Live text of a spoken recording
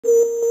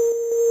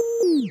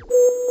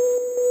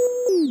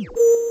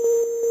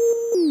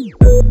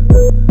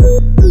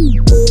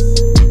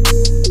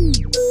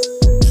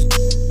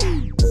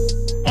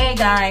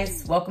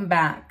Welcome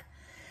back.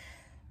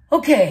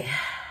 Okay.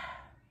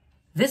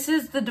 This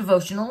is the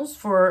devotionals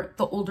for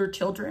the older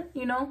children,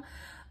 you know,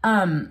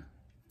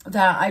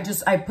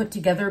 that I put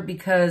together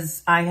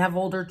because I have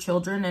older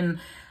children and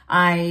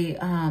I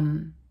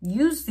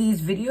use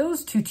these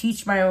videos to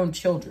teach my own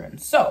children.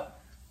 So,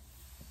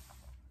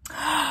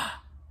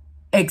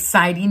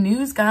 exciting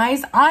news,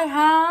 guys. I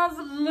have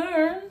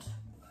learned...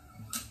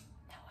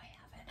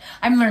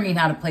 I'm learning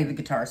how to play the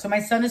guitar. So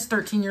my son is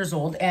 13 years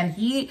old and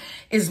he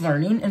is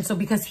learning. And so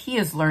because he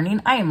is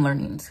learning, I am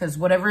learning, because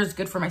whatever is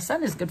good for my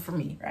son is good for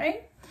me,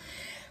 right?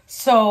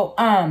 So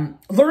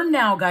learn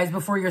now, guys,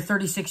 before you're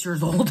 36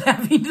 years old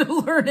having to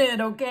learn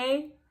it,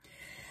 okay?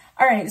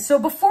 All right, so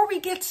before we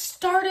get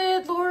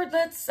started, Lord,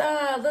 let's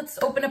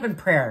open up in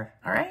prayer,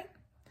 all right?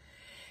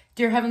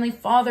 Dear Heavenly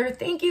Father,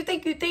 thank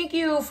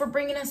you for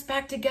bringing us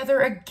back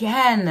together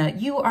again.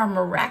 You are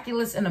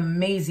miraculous and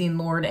amazing,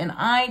 Lord, and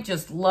I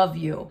just love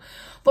you.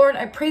 Lord,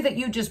 I pray that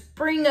you just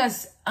bring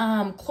us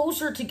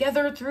closer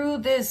together through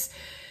this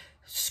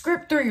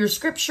through your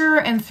scripture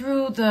and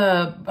through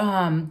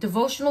the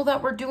devotional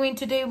that we're doing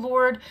today,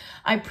 Lord.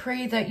 I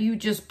pray that you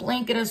just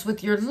blanket us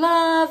with your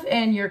love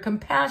and your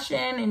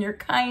compassion and your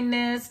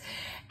kindness.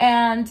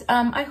 And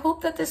I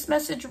hope that this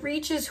message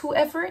reaches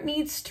whoever it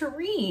needs to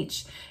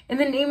reach. In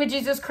the name of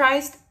Jesus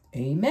Christ,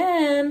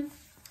 amen.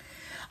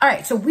 All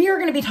right, so we are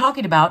going to be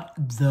talking about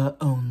the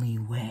only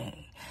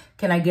way.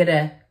 Can I get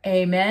a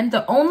amen?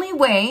 The only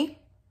way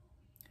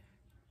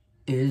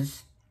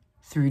is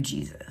through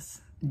Jesus.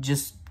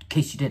 Just in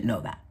case you didn't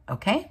know that,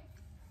 okay?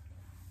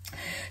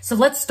 So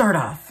let's start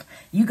off.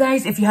 You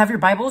guys, if you have your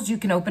Bibles, you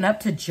can open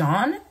up to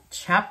John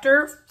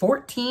chapter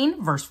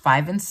 14, verse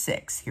 5 and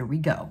 6. Here we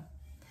go.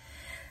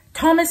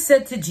 Thomas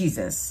said to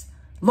Jesus,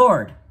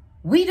 Lord,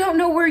 we don't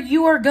know where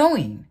you are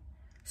going,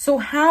 so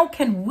how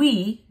can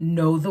we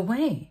know the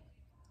way?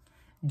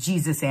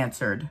 Jesus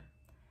answered,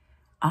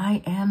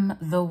 I am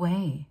the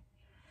way,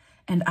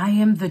 and I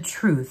am the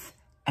truth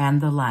and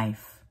the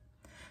life.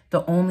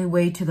 The only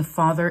way to the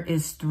Father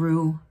is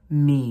through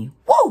me.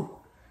 Woo!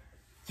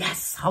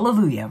 Yes,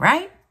 hallelujah,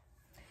 right?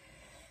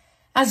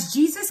 As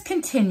Jesus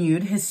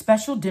continued his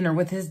special dinner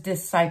with his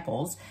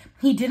disciples,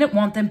 he didn't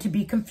want them to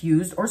be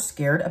confused or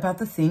scared about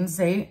the things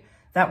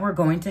that were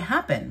going to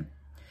happen.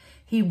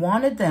 He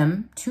wanted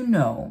them to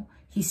know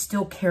he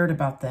still cared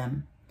about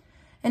them.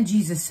 And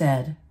Jesus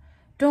said,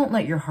 don't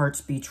let your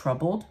hearts be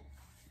troubled.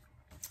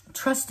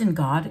 Trust in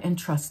God and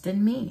trust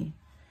in me.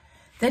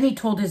 Then he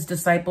told his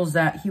disciples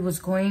that he was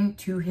going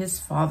to his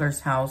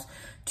Father's house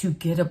to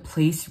get a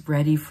place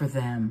ready for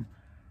them.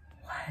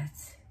 What?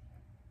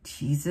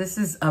 Jesus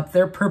is up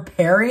there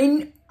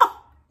preparing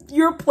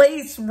your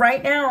place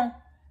right now.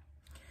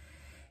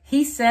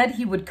 He said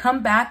he would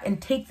come back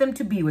and take them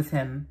to be with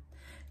him.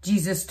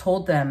 Jesus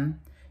told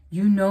them,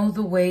 you know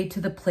the way to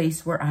the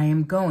place where I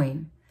am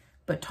going.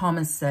 But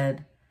Thomas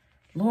said,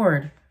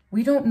 Lord,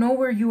 we don't know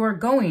where you are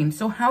going,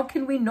 so how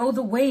can we know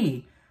the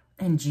way?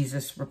 And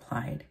Jesus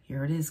replied,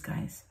 here it is,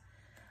 guys.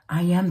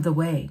 I am the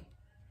way,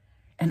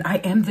 and I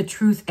am the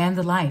truth and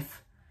the life.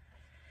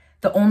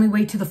 The only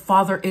way to the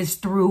Father is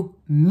through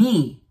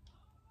me.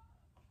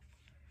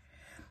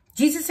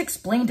 Jesus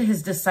explained to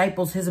his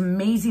disciples his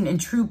amazing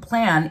and true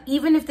plan,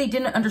 even if they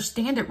didn't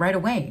understand it right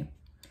away.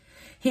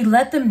 He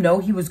let them know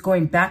he was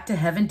going back to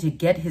heaven to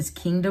get his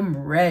kingdom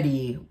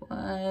ready.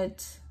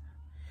 What?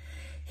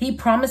 He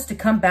promised to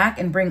come back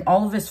and bring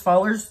all of his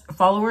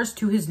followers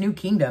to his new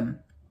kingdom.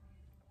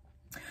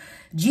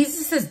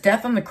 Jesus'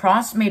 death on the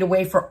cross made a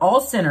way for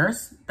all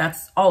sinners,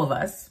 that's all of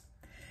us,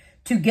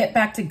 to get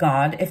back to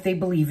God if they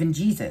believe in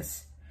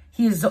Jesus.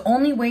 He is the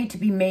only way to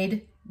be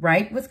made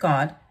right with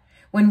God.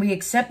 When we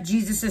accept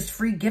Jesus'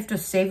 free gift of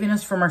saving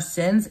us from our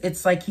sins,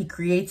 it's like he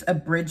creates a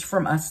bridge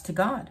from us to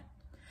God.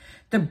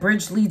 The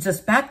bridge leads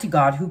us back to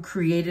God who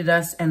created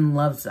us and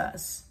loves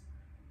us.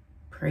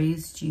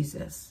 Praise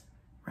Jesus,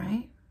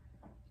 right?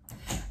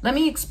 Let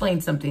me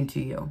explain something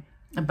to you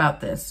about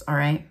this, all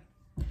right?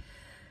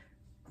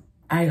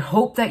 I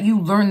hope that you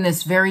learn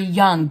this very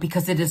young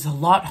because it is a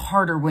lot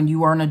harder when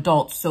you are an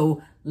adult.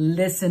 So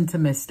listen to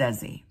Miss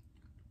Desi.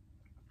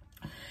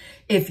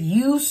 If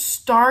you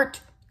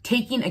start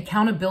taking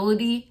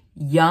accountability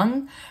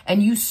young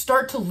and you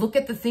start to look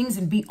at the things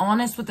and be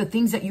honest with the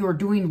things that you are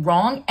doing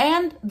wrong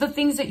and the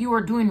things that you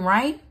are doing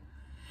right,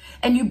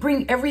 and you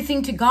bring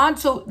everything to God.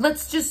 So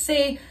let's just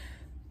say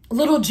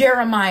little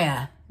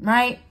Jeremiah,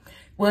 right,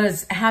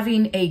 was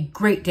having a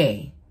great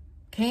day,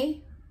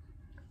 okay?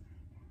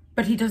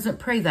 But he doesn't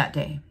pray that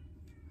day.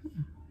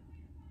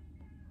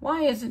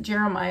 Why isn't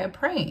Jeremiah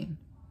praying?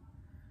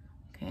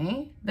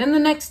 Okay. Then the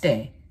next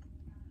day,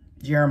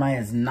 Jeremiah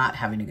is not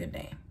having a good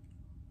day.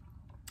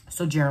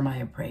 So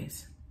Jeremiah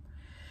prays.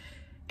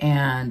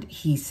 And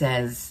he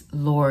says,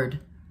 Lord,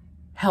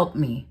 help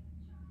me.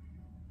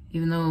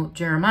 Even though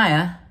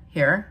Jeremiah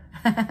here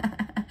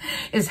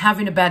is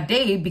having a bad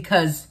day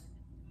because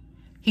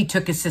he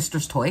took his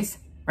sister's toys,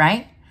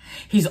 right?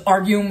 He's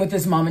arguing with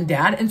his mom and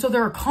dad. And so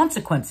there are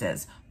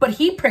consequences. But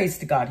he prays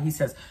to God. He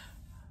says,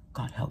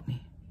 God, help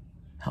me.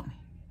 Help me.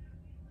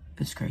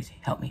 It's crazy.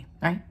 Help me.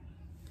 Right?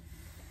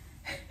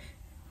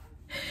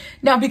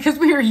 Now, because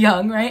we were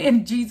young, right?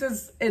 And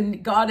Jesus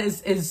and God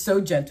is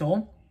so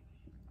gentle,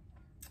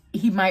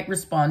 he might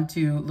respond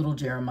to little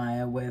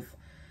Jeremiah with,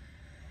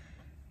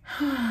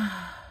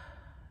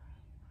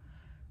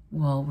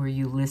 well, were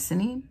you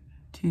listening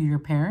to your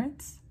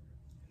parents?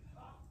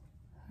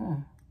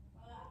 Oh.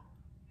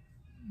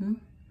 Hmm?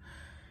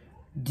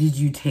 Did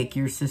you take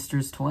your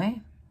sister's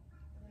toy?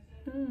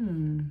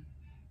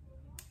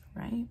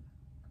 Right?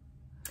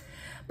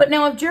 But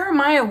now if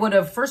Jeremiah would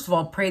have, first of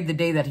all, prayed the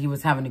day that he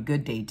was having a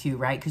good day too,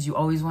 right? Because you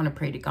always want to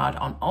pray to God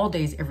on all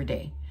days, every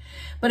day.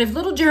 But if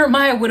little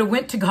Jeremiah would have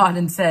went to God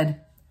and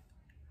said,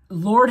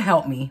 Lord,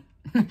 help me.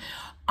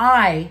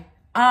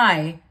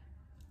 I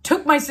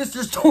took my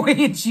sister's toy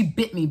and she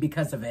bit me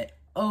because of it.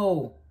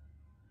 Oh,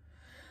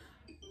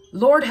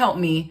 Lord, help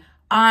me.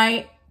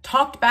 I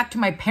talked back to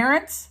my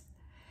parents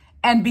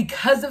and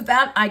because of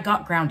that, I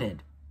got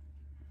grounded.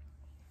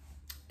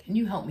 Can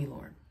you help me,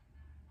 Lord?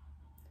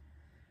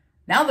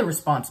 Now the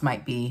response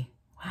might be,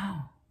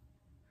 wow,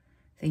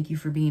 thank you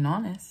for being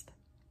honest.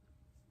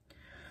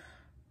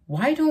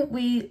 Why don't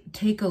we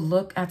take a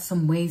look at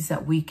some ways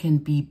that we can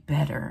be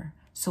better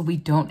so we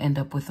don't end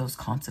up with those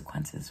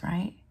consequences,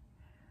 right?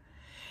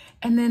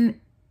 And then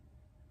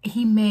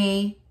he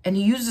may, and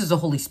he uses the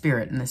Holy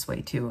Spirit in this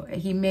way too.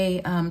 He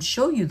may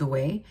show you the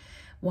way.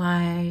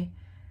 Why?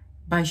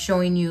 By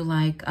showing you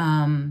like,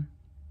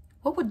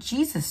 what would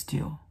Jesus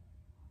do?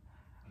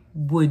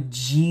 Would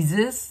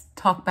Jesus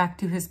talk back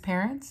to his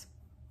parents?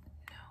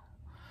 No.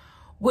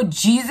 Would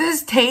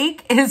Jesus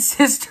take his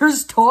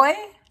sister's toy?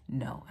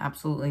 No,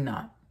 absolutely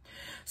not.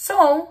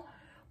 So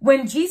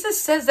when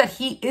Jesus says that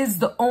he is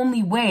the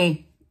only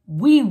way,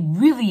 we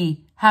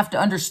really have to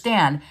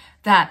understand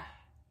that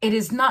it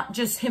is not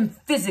just him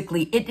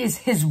physically, it is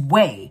his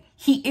way.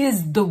 He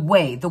is the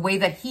way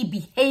that he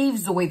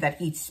behaves, the way that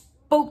he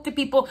spoke to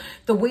people,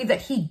 the way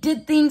that he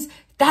did things.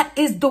 That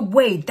is the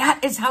way.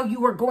 That is how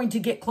you are going to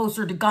get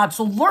closer to God.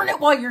 So learn it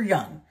while you're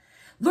young.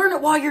 Learn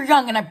it while you're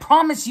young. And I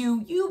promise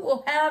you, you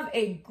will have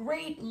a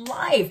great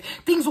life.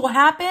 Things will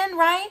happen,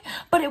 right?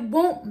 But it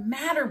won't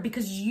matter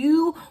because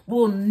you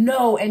will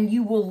know and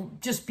you will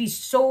just be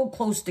so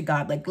close to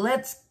God. Like,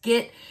 let's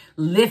get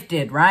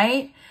lifted,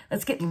 right?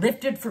 Let's get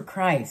lifted for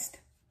Christ.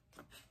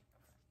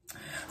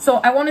 So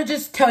I want to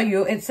just tell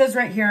you, it says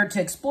right here to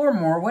explore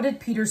more. What did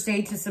Peter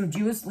say to some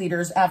Jewish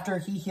leaders after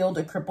he healed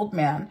a crippled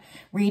man?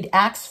 Read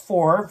Acts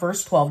 4,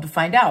 verse 12 to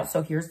find out.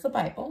 So here's the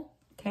Bible,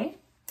 okay?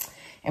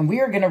 And we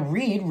are going to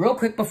read real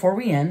quick before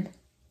we end.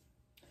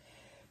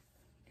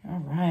 All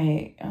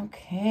right.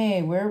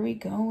 Okay, where are we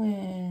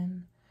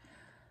going?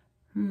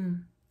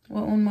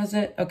 What one was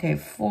it? Okay,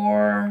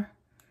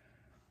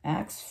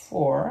 Acts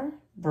 4,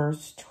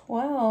 verse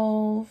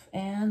 12.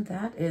 And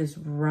that is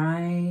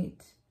right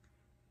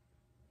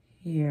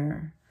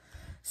here.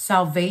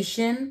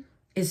 Salvation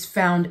is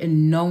found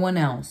in no one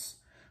else,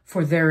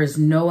 for there is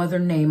no other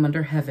name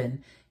under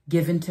heaven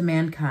given to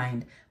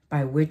mankind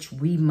by which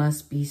we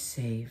must be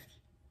saved.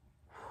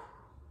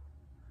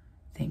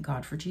 Thank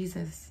God for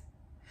Jesus.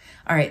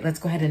 All right, let's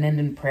go ahead and end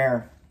in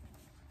prayer.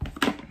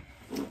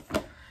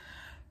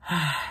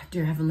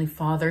 Dear Heavenly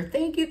Father,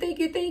 thank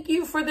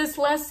you for this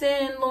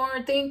lesson,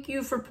 Lord. Thank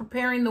you for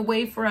preparing the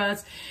way for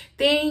us.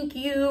 Thank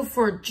you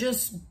for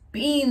just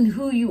being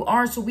who you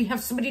are so we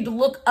have somebody to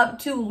look up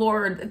to,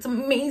 Lord. It's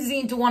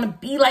amazing to want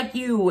to be like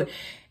you.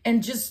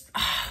 And just,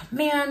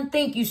 man,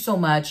 thank you so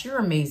much. You're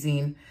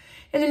amazing.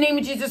 In the name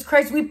of Jesus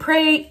Christ, we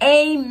pray,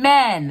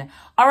 amen.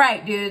 All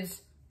right,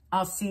 dudes,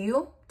 I'll see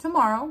you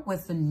tomorrow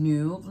with a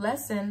new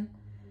lesson.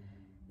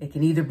 It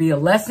can either be a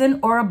lesson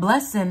or a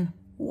blessing.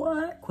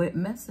 What? Quit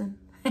messing.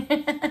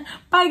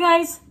 Bye,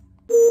 guys.